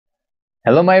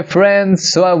Hello, my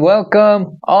friends. So I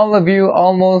welcome all of you,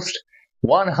 almost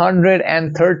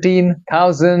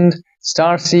 113,000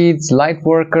 starseeds, light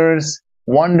workers,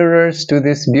 wanderers to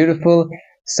this beautiful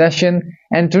session.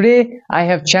 And today I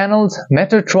have channeled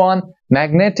Metatron,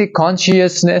 magnetic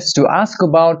consciousness, to ask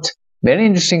about very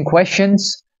interesting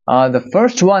questions. The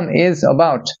first one is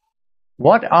about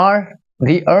what are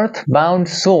the earthbound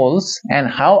souls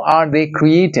and how are they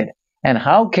created, and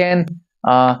how can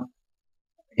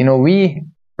we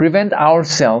prevent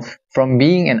ourselves from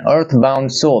being an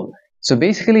earthbound soul. So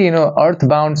basically,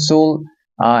 earthbound soul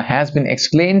has been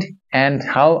explained, and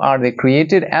how are they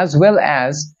created, as well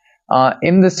as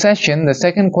in the session, the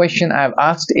second question I've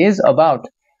asked is about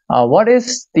what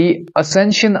is the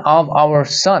ascension of our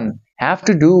sun have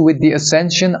to do with the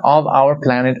ascension of our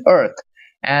planet Earth,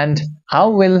 and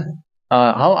how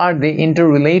are they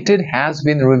interrelated has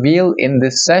been revealed in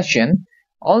this session.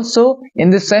 Also, in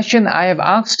this session, I have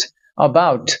asked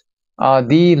about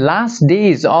the last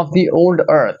days of the old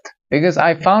Earth, because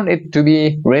I found it to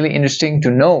be really interesting to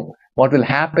know what will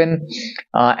happen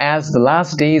as the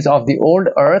last days of the old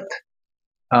Earth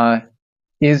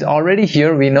is already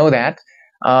here, we know that,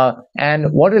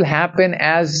 and what will happen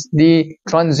as the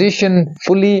transition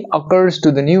fully occurs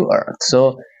to the new Earth.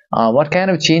 So what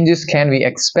kind of changes can we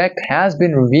expect has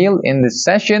been revealed in this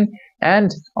session.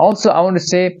 And also, I want to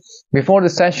say, before the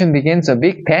session begins, a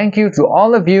big thank you to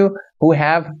all of you who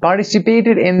have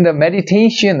participated in the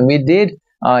meditation we did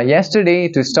yesterday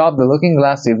to stop the Looking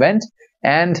Glass event.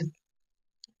 And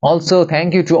also,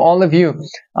 thank you to all of you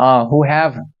who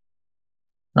have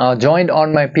joined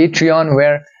on my Patreon,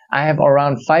 where I have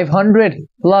around 500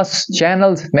 plus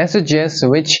channeled messages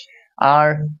which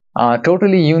are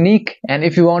totally unique. And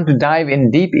if you want to dive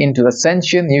in deep into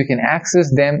Ascension, you can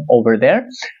access them over there.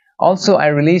 Also, I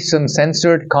release some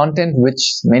censored content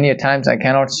which many a times I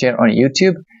cannot share on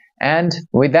YouTube. And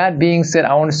with that being said,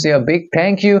 I want to say a big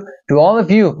thank you to all of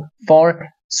you for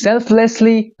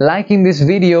selflessly liking this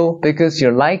video, because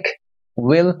your like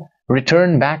will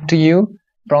return back to you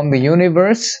from the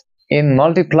universe in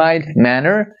multiplied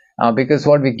manner, because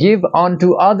what we give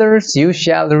unto others, you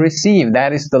shall receive.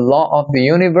 That is the law of the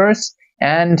universe.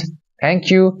 And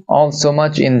thank you all so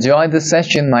much. Enjoy the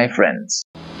session, my friends.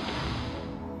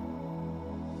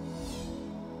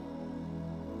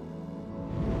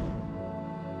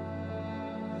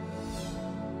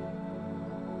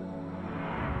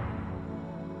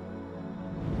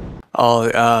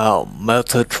 I am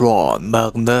Metatron,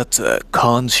 magnetic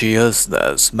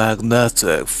consciousness,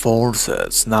 magnetic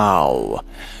forces now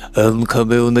in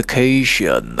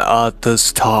communication at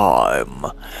this time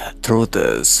through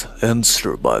this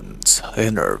instrument's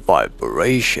inner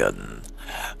vibration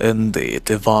in the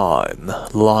divine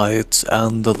light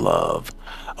and the love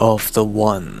of the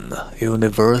one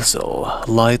universal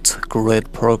light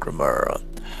grid programmer.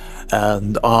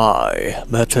 And I,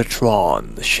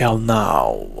 Metatron, shall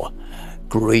now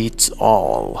greet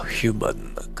all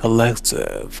human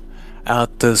collective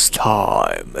at this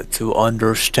time to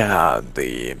understand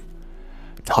the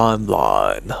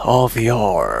timeline of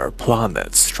your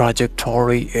planet's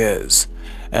trajectory is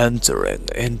entering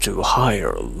into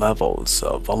higher levels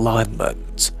of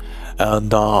alignment.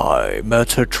 And I,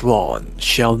 Metatron,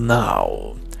 shall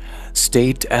now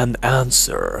state and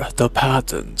answer the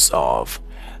patterns of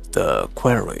the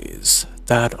queries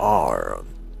that are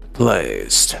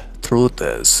placed through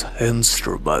this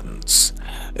instrument's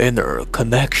inner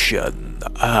connection,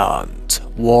 and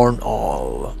warn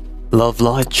all love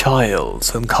light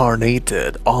childs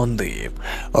incarnated on the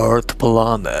Earth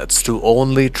planets to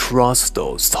only trust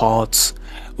those thoughts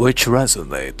which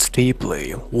resonate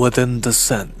deeply within the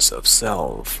sense of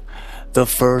self. The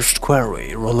first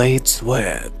query relates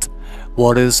with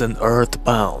what is an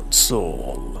earthbound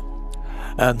soul,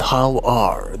 and how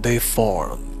are they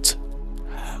formed?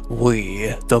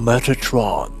 We, the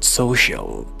Metatron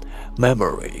social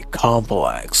memory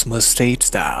complex, must state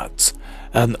that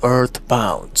an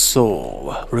earthbound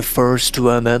soul refers to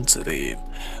an entity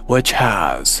which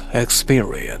has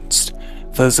experienced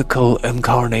physical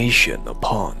incarnation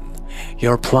upon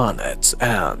your planet,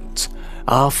 and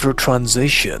after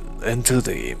transition into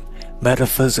the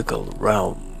metaphysical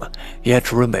realm,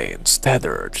 yet remains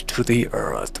tethered to the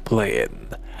earth plane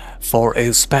for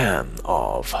a span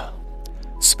of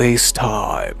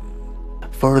space-time.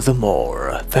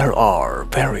 Furthermore, there are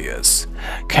various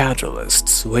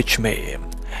catalysts which may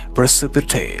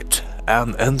precipitate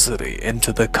an entity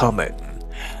into becoming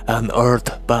an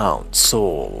earthbound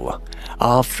soul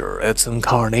after its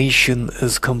incarnation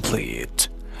is complete.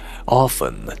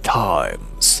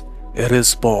 Oftentimes, it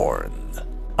is born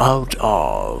out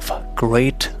of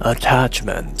great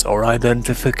attachment or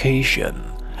identification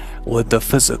with the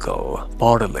physical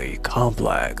bodily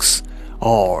complex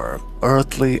or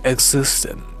earthly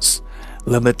existence,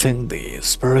 limiting the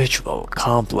spiritual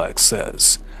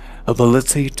complex's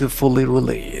ability to fully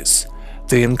release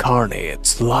the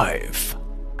incarnate's life.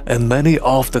 In many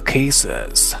of the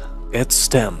cases, it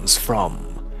stems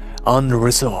from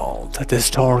unresolved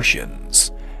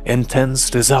distortions, intense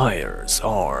desires,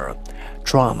 or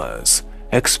traumas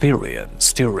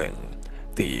experienced during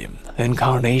the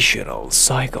incarnational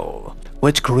cycle,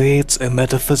 which creates a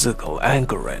metaphysical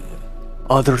anchoring.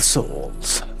 Other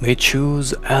souls may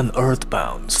choose an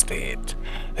earthbound state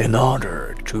in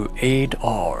order to aid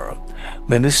or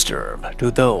minister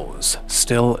to those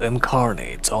still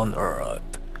incarnate on Earth,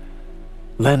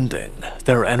 lending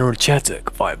their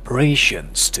energetic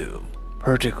vibrations to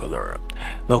particular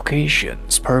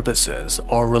locations, purposes,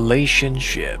 or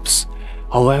relationships.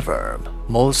 However,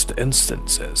 most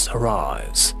instances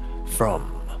arise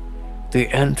from the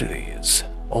entity's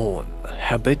own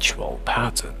habitual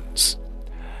patterns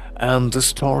and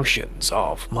distortions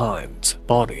of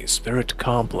mind-body-spirit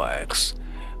complex,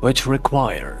 which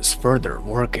requires further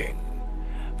working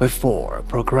before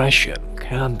progression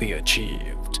can be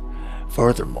achieved.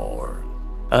 Furthermore,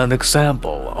 an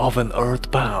example of an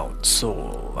earthbound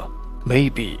soul may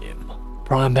be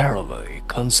primarily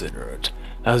considered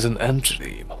as an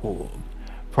entity who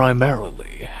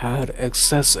primarily had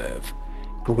excessive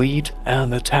greed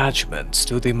and attachments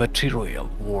to the material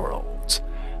world.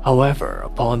 However,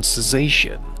 upon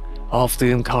cessation of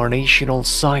the incarnational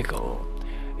cycle,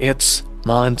 its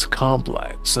mind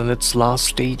complex in its last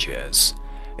stages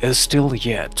is still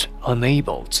yet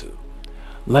unable to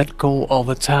let go of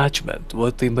attachment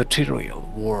with the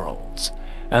material world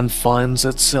and finds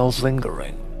itself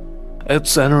lingering.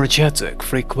 Its energetic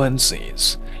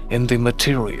frequencies in the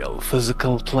material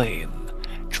physical plane,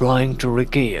 trying to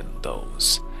regain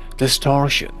those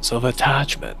distortions of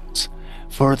attachment.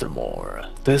 Furthermore,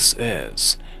 this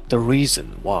is the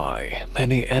reason why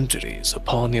many entities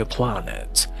upon your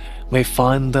planet may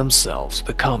find themselves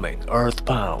becoming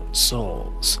earthbound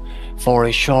souls for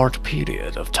a short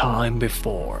period of time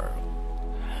before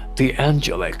the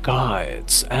angelic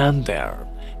guides and their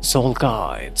soul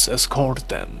guides escort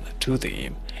them to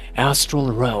the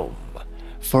astral realm.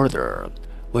 Further,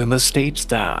 we must state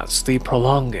that the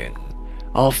prolonging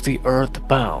of the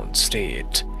earthbound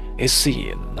state is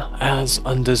seen as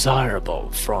undesirable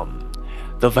from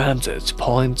the vantage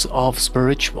point of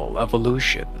spiritual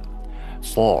evolution,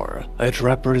 for it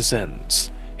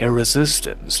represents a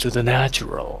resistance to the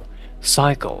natural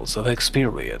cycles of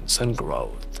experience and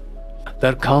growth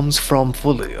that comes from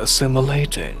fully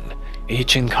assimilating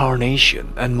each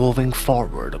incarnation and moving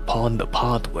forward upon the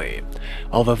pathway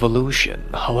of evolution.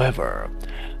 However,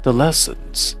 the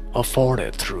lessons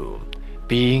afforded through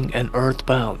being an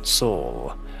earthbound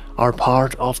soul are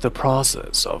part of the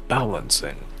process of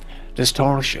balancing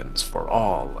distortions for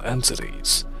all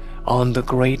entities on the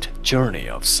great journey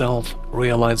of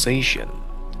self-realization.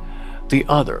 The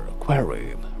other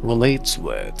query relates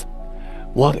with,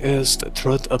 what is the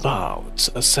truth about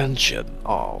ascension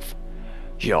of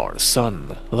your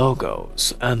Sun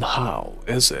Logos, and how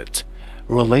is it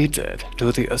related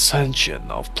to the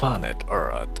ascension of planet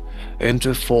Earth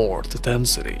into fourth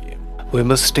density? We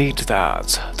must state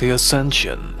that the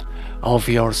ascension of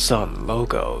your Sun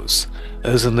Logos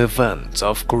is an event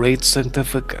of great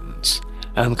significance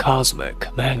and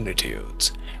cosmic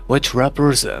magnitude, which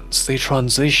represents the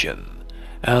transition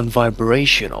and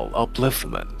vibrational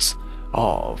upliftment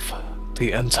of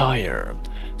the entire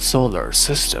solar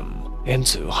system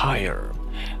into higher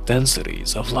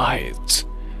densities of light.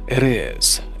 It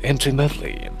is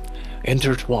intimately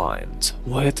intertwined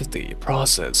with the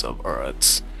process of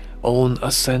Earth's own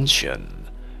ascension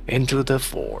into the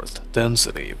fourth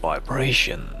density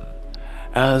vibration,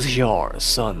 as your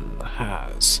Sun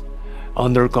has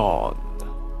undergone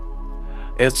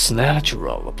its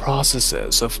natural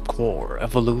processes of core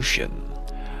evolution,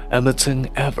 emitting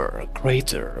ever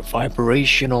greater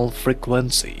vibrational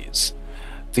frequencies.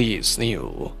 These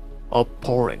new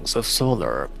outpourings of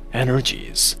solar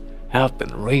energies have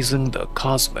been raising the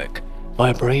cosmic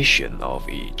vibration of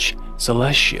each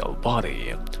celestial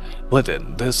body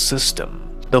within this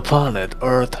system, the planet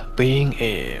Earth being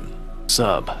a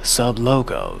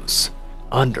sub-logos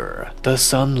under the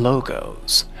Sun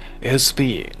Logos, is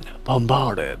being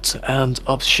bombarded and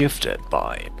upshifted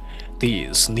by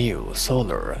these new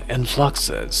solar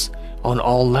influxes on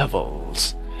all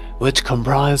levels, which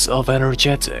comprise of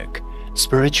energetic,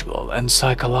 spiritual, and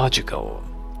psychological.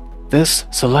 This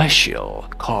celestial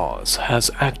cause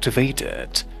has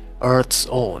activated Earth's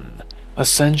own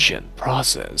ascension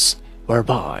process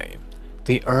whereby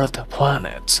the Earth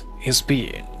planet is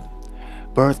being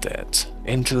birthed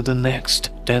into the next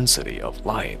density of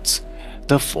light,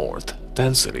 the fourth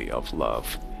density of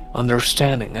love,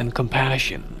 understanding, and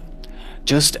compassion,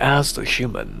 just as the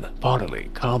human bodily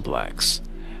complex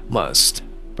must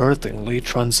birthingly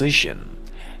transition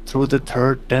through the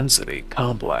third density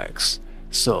complex,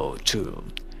 so too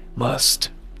must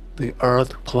the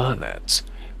Earth planet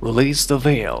release the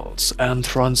veils and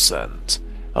transcend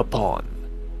upon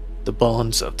the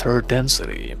bonds of third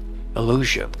density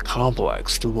illusion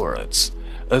complex towards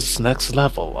its next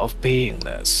level of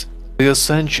beingness. The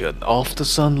ascension of the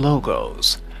Sun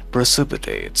Logos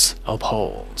precipitates,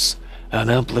 upholds, and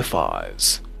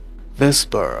amplifies this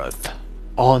birth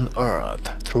on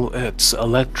Earth through its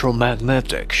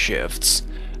electromagnetic shifts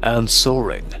and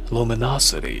soaring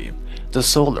luminosity. The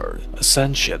solar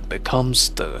ascension becomes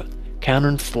the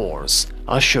canon force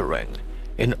ushering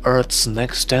in Earth's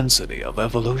next density of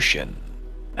evolution.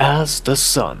 As the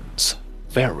Sun's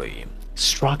very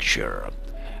structure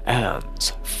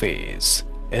and phase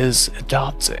is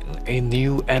adopting a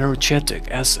new energetic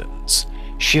essence,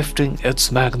 shifting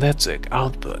its magnetic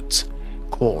output,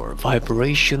 core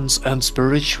vibrations, and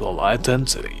spiritual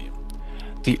identity,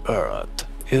 the Earth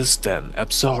is then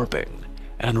absorbing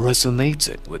and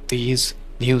resonating with these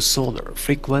new solar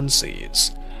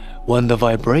frequencies. When the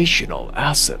vibrational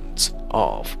ascent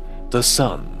of the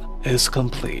Sun is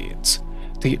complete,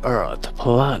 the Earth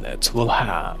planet will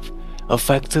have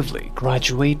effectively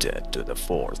graduated to the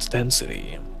fourth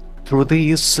density. Through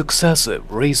these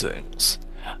successive raisings,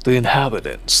 the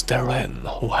inhabitants therein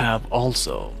who have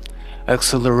also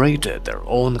accelerated their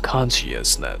own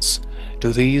consciousness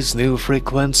to these new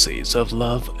frequencies of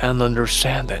love and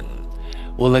understanding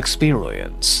will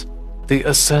experience the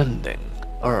ascending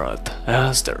Earth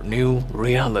as their new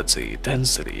reality,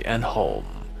 density, and home.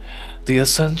 The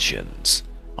ascensions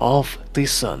of the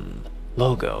Sun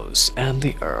Logos and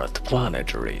the Earth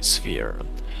planetary sphere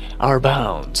are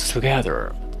bound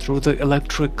together through the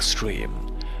electric stream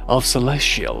of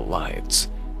celestial lights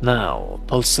now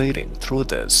pulsating through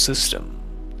this system.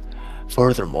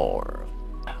 Furthermore,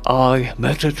 I,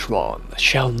 Metatron,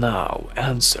 shall now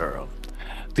answer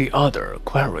the other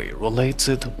query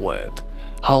related with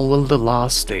how will the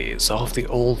last days of the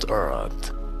old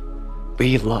Earth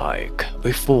be like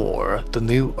before the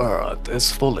new Earth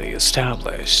is fully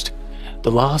established.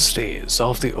 The last days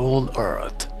of the old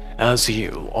Earth, as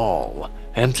you all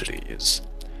entities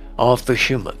of the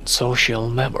human social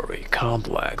memory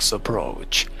complex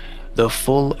approach the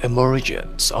full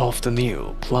emergence of the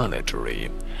new planetary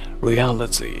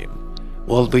reality,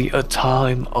 will be a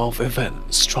time of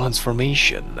events,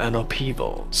 transformation, and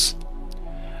upheavals,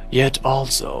 yet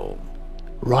also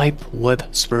ripe with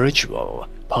spiritual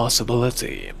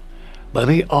possibility.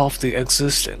 Many of the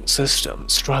existing system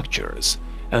structures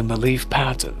and belief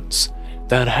patterns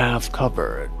that have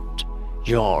covered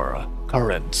your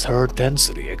current third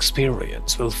density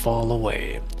experience will fall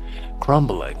away,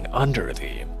 crumbling under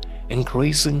the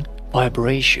increasing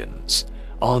vibrations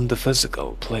on the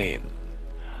physical plane.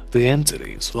 The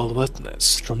entities will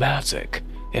witness dramatic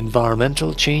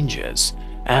environmental changes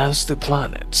as the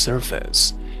planet's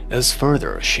surface is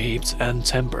further shaped and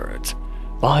tempered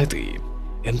by the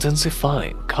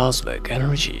intensifying cosmic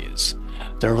energies.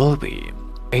 There will be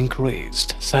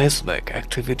increased seismic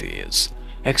activities,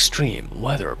 extreme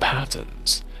weather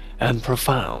patterns, and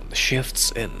profound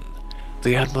shifts in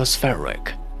the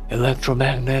atmospheric,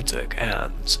 electromagnetic,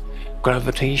 and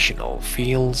gravitational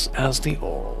fields as the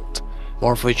old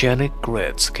morphogenic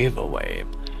grids give away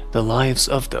the lives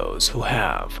of those who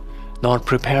have not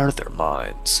prepared their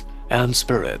minds, and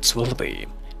spirits will be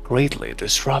greatly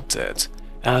disrupted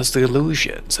as the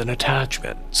illusions and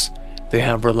attachments they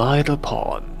have relied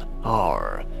upon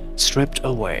are stripped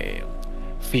away.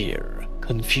 Fear,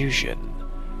 confusion,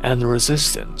 and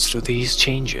resistance to these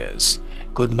changes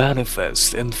could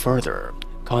manifest in further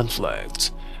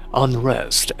conflict,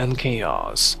 unrest, and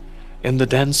chaos in the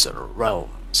denser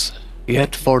realms.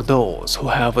 Yet for those who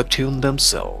have attuned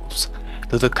themselves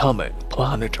to the coming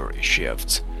planetary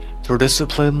shift through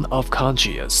discipline of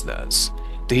consciousness,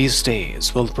 these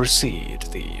days will precede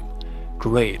the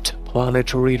great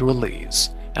planetary release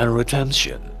and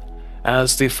redemption.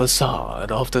 As the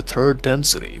facade of the third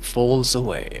density falls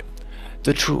away,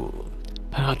 the true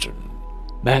pattern,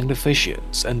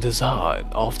 magnificence, and design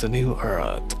of the new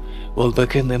Earth will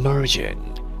begin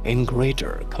emerging in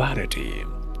greater clarity.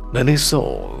 Many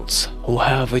souls who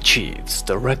have achieved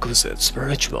the requisite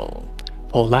spiritual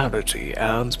polarity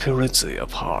and purity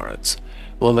of heart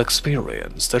will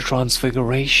experience the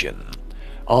transfiguration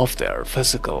of their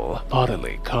physical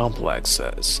bodily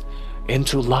complexes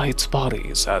into light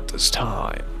bodies at this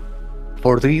time.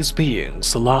 For these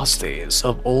beings, the last days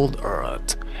of old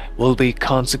earth will be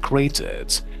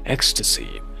consecrated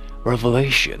ecstasy,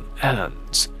 revelation,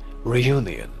 and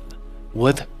reunion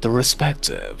with the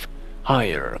respective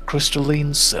higher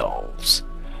crystalline selves.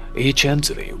 Each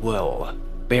entity will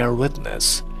bear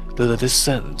witness to the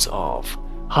descent of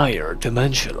higher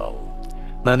dimensional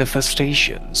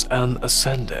manifestations and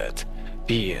ascended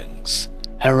beings,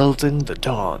 heralding the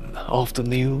dawn of the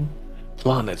new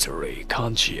planetary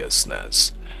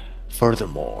consciousness.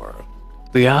 Furthermore,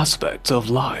 the aspect of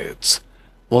light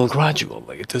will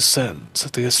gradually descend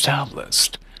to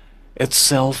establish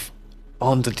itself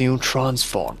on the new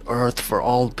transformed earth for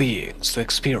all beings to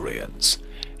experience.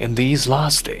 In these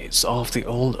last days of the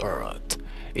old earth,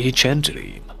 each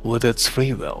entity, with its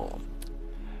free will,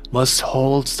 must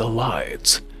hold the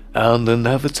light and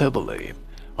inevitably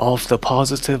of the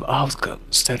positive outcome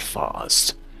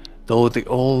steadfast, though the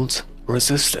old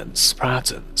resistance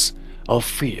patterns of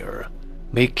fear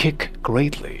may kick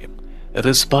greatly. It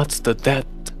is but the death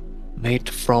made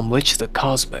from which the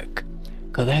cosmic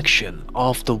connection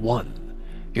of the one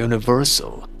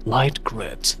universal light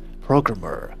grid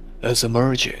programmer is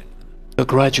emerging. The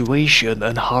graduation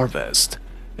and harvest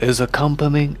is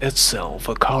accompanying itself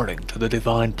according to the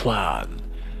divine plan.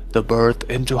 The birth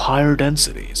into higher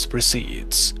densities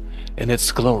proceeds in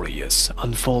its glorious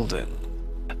unfolding.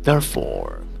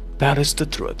 Therefore, that is the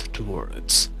truth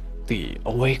towards the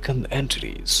awakened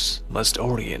entities must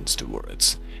orient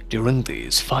towards during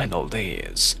these final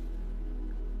days.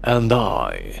 And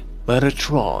I,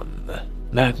 Metatron,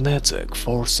 magnetic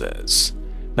forces,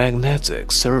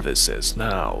 magnetic services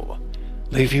now,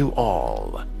 leave you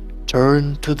all.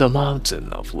 Turn to the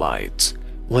mountain of light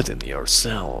within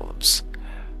yourselves.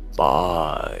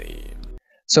 Bye.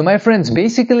 So my friends,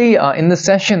 basically in the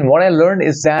session, what I learned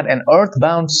is that an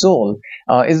earthbound soul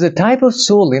is a type of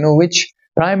soul, which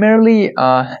primarily,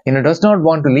 does not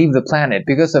want to leave the planet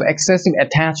because of excessive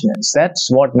attachments. That's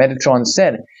what Metatron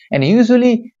said. And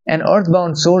usually an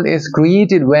earthbound soul is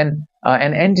created when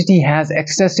an entity has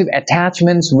excessive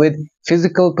attachments with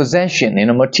physical possession,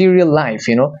 material life,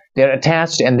 they're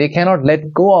attached and they cannot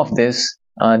let go of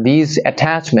these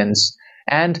attachments.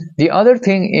 And the other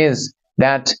thing is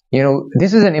that,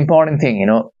 this is an important thing,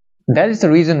 that is the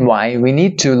reason why we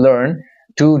need to learn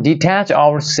to detach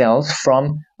ourselves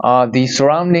from the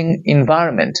surrounding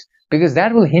environment, because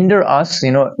that will hinder us,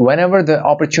 whenever the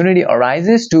opportunity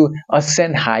arises to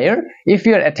ascend higher. If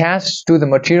you are attached to the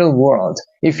material world,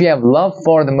 if you have love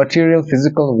for the material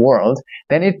physical world,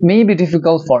 then it may be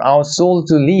difficult for our soul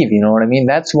to leave,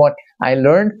 That's what I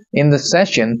learned in the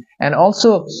session. And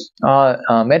also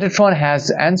Metatron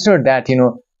has answered that,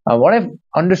 what I've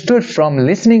understood from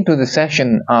listening to the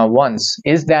session once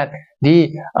is that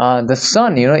the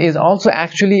sun, is also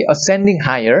actually ascending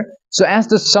higher. So as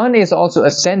the sun is also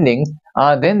ascending,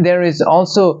 then there is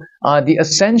also the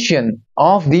ascension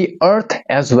of the earth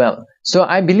as well. So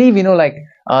I believe,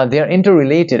 they are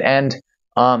interrelated. And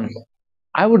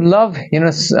I would love,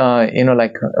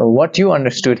 what you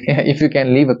understood. If you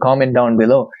can leave a comment down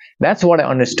below. That's what I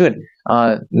understood.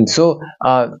 Also,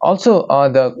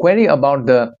 the query about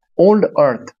the old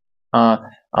earth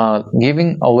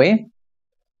giving away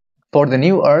for the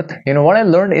new earth, what I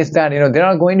learned is that, there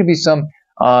are going to be some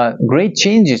great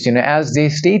changes, as they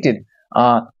stated.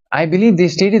 I believe they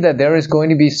stated that there is going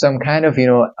to be some kind of,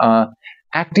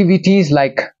 activities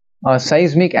like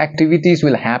seismic activities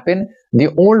will happen. The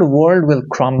old world will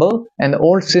crumble and the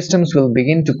old systems will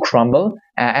begin to crumble,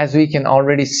 as we can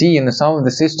already see, some of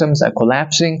the systems are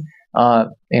collapsing,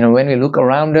 when we look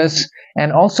around us.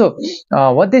 And also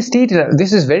what they stated,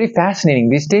 this is very fascinating,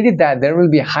 they stated that there will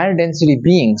be higher density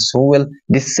beings who will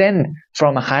descend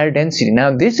from a higher density.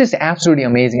 Now this is absolutely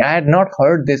amazing. I had not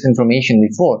heard this information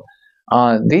before.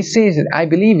 They say, I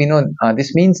believe,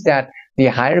 this means that the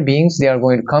higher beings, they are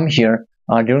going to come here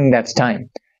during that time.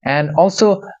 And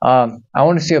also I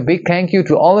want to say a big thank you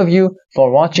to all of you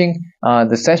for watching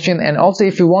the session. And also,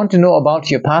 if you want to know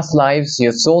about your past lives,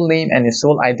 your soul name and your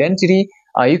soul identity,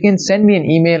 you can send me an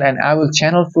email and I will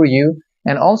channel for you.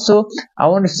 And also I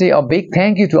want to say a big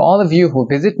thank you to all of you who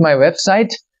visit my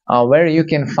website, where you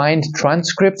can find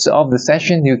transcripts of the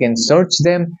session. You can search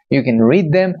them, you can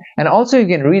read them, and also you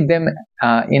can read them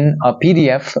in a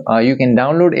PDF. You can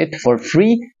download it for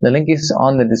free. The link is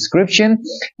on the description.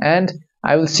 And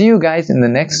I will see you guys in the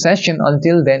next session.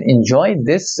 Until then, enjoy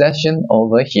this session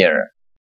over here.